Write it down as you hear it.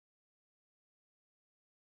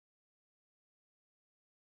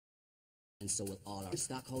And so will all our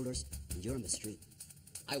stockholders, and you're on the street.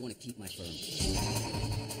 I want to keep my firm.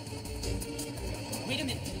 Wait a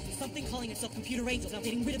minute. There's something calling itself Computer Angel now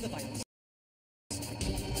getting rid of the virus.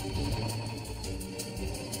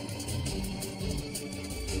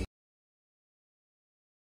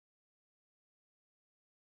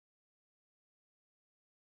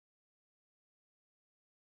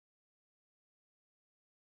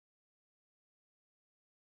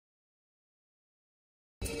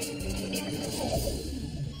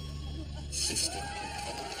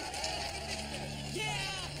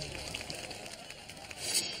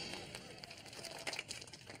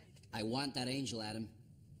 I want that angel, Adam.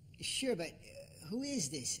 Sure, but who is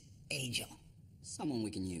this angel? Someone we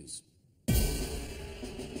can use.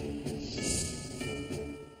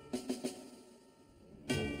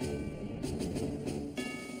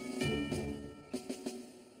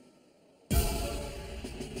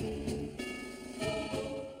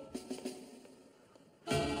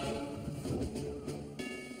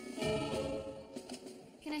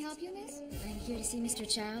 Can I help you, miss? I'm here to see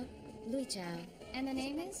Mr. Chow, Louis Chow. And the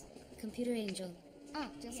name is? Computer Angel. Ah,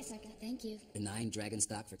 just a second. Thank you. Benign dragon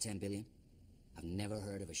stock for 10 billion? I've never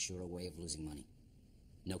heard of a surer way of losing money.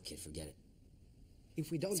 No, kid, forget it. If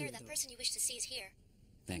we don't Sir, that person you wish to see is here.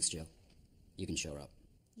 Thanks, Jill. You can show her up.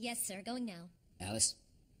 Yes, sir. Going now. Alice,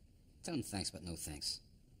 tell him thanks, but no thanks.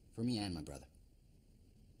 For me and my brother.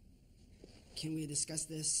 Can we discuss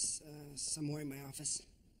this somewhere in my office?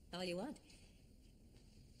 All you want.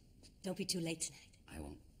 Don't be too late tonight. I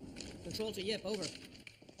won't. Control to Yip, over.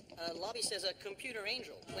 Lobby says a Computer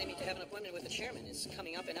Angel claiming to have an appointment with the chairman is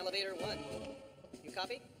coming up in elevator 1. You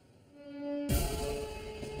copy?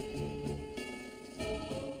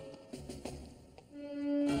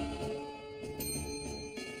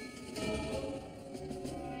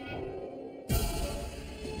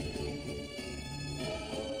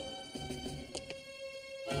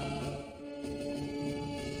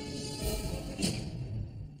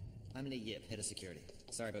 I'm Lee Yip, head of security.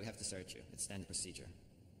 Sorry, but we have to search you. It's standard procedure.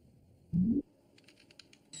 A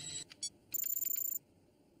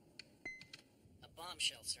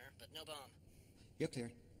bombshell, sir, but no bomb. You're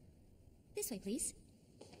clear. This way, please.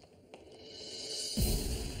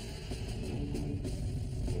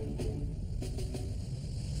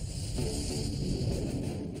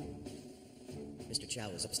 Mr. Chow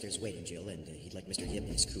is upstairs waiting, Jill, and he'd like Mr. Yip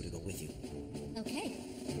and his crew to go with you. Okay.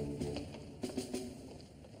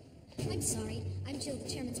 I'm sorry. I'm Jill, the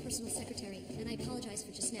chairman's personal secretary, and I apologize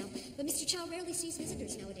for just now. But Mr. Chow rarely sees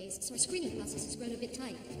visitors nowadays, so our screening process has grown a bit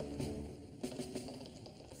tight.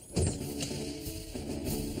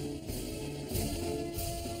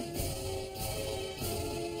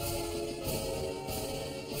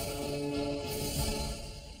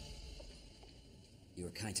 You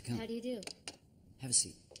were kind to come. How do you do? Have a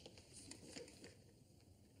seat.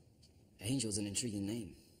 Angel's an intriguing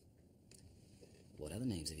name. What other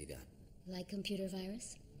names have you got? Like computer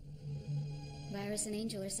virus? Virus and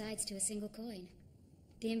Angel are sides to a single coin.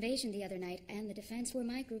 The invasion the other night and the defense were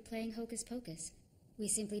my group playing hocus pocus. We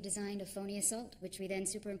simply designed a phony assault, which we then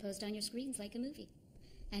superimposed on your screens like a movie.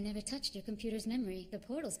 I never touched your computer's memory. The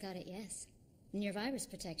portal's got it, yes. And your virus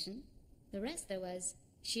protection. The rest, there was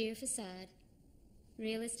sheer facade.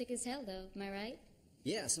 Realistic as hell, though, am I right?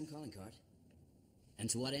 Yeah, some calling card. And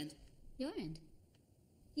to what end? Your end.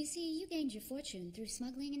 You see, you gained your fortune through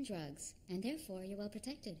smuggling and drugs, and therefore you're well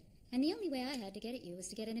protected. And the only way I had to get at you was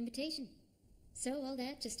to get an invitation. So all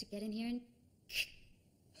that just to get in here and...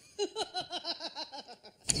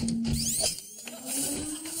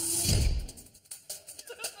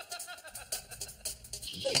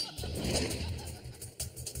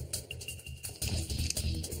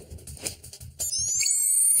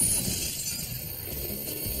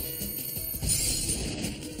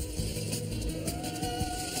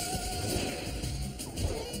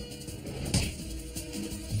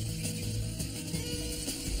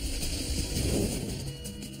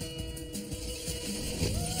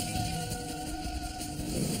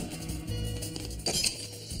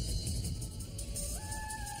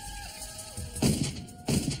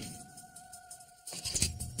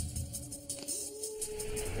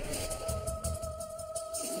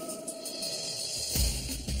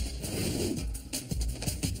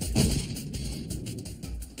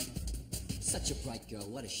 Such a bright girl,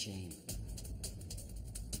 what a shame.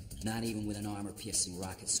 Not even with an armor-piercing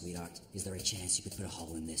rocket, sweetheart. Is there a chance you could put a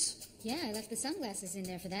hole in this? Yeah, I left the sunglasses in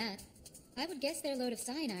there for that. I would guess their load of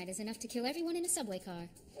cyanide is enough to kill everyone in a subway car.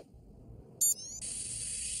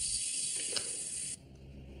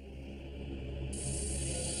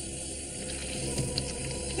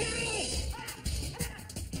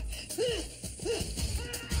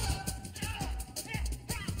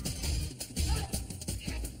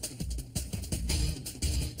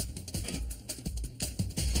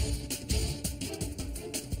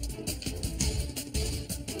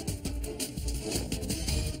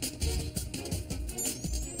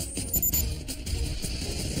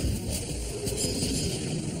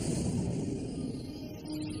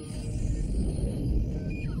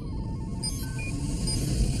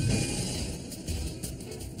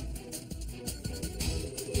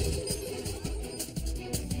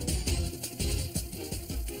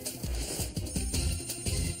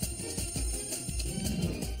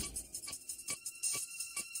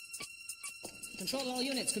 Control to all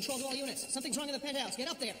units. Control to all units. Something's wrong in the penthouse. Get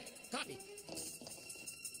up there. Copy.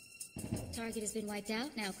 Target has been wiped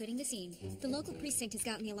out, now quitting the scene. The local precinct has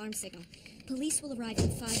gotten the alarm signal. Police will arrive in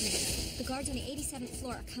 5 minutes. The guards on the 87th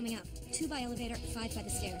floor are coming up. 2 by elevator, 5 by the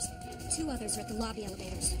stairs. 2 others are at the lobby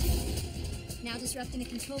elevators. Now disrupting the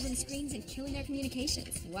control room screens and killing their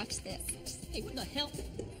communications. Watch this. Hey, what the hell?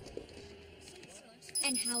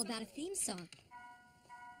 And how about a theme song?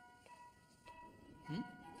 Wait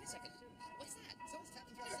a second. What's that? Someone's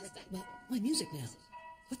tapping your My music now.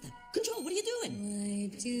 What the? Control, what are you doing?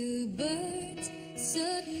 Why do birds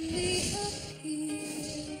suddenly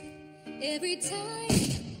appear every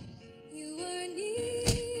time you are near?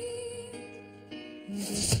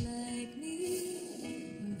 Just like me,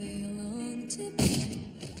 they long to be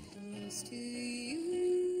close to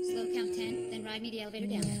you. Slow count 10, then ride me the elevator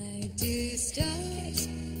down. Why do stars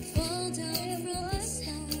fall down from the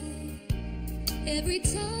sky every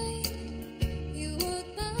time you walk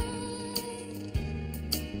by?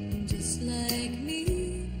 Just like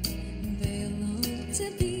me, they long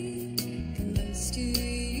to be close to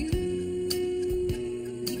you.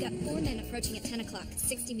 You got 4 men approaching at 10 o'clock,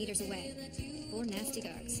 60 meters away. 4 nasty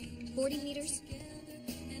guards. 40 meters,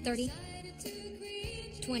 30,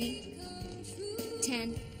 20,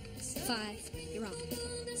 10, 5. You're on.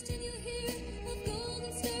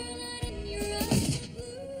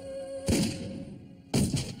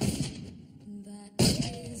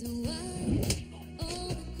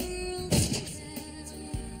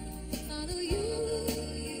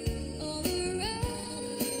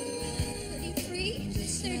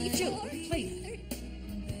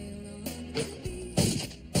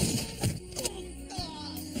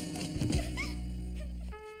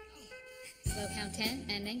 Slow count 10,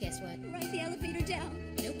 and then guess what? Ride the elevator down.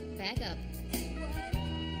 Nope, back up.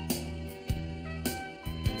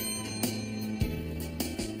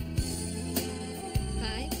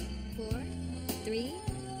 Five, 4, 3,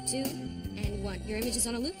 2, and 1. Your image is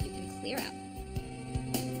on a loop. You can clear out.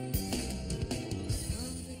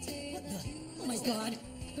 What the? Oh my god.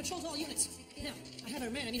 Control to all units. Now, I have a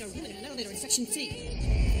woman in an elevator in section C.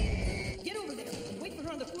 Get over there and wait for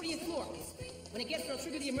her on the 40th floor. When it gets there, I'll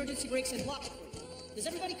trigger the emergency brakes and block it for you. Does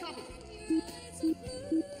everybody copy?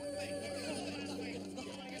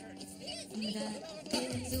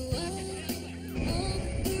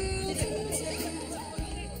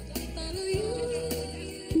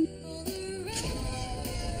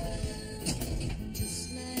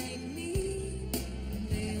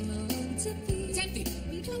 It's empty.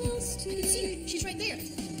 What are you talking about? I can see her. She's right there.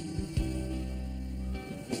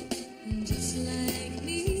 Just like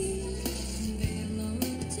me, they long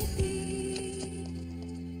to be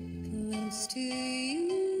close to you.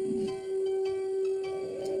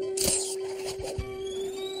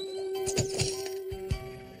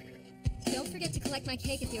 Don't forget to collect my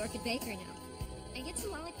cake at the Orchid Bakery now. And get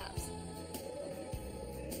some lollipops.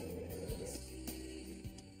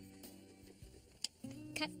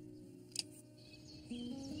 Cut.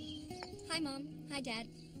 Hi, Mom. Hi, Dad.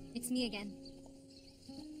 It's me again.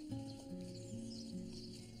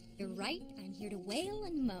 You're right, I'm here to wail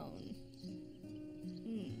and moan.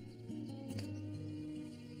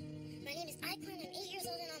 My name is Icon, I'm 8 years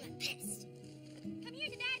old and I'm a pest. Come here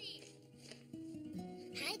to Daddy!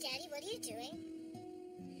 Hi, Daddy, what are you doing?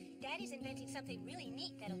 Daddy's inventing something really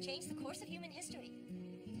neat that'll change the course of human history.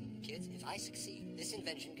 Kids, if I succeed, this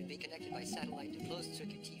invention can be connected by satellite to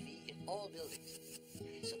closed-circuit TV in all buildings.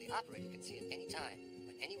 So the operator can see at any time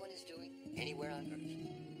what anyone is doing anywhere on Earth.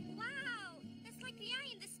 Wow! That's like the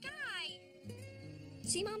eye in the sky!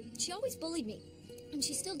 See, Mom? She always bullied me. And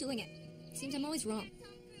she's still doing it. Seems I'm always wrong.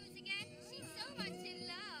 She's so much in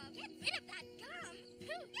love. Get rid of that gum. It's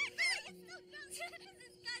so gross. It's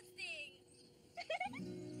disgusting.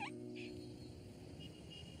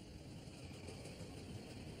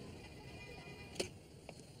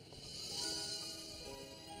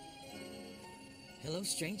 Hello,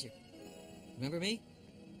 stranger. Remember me?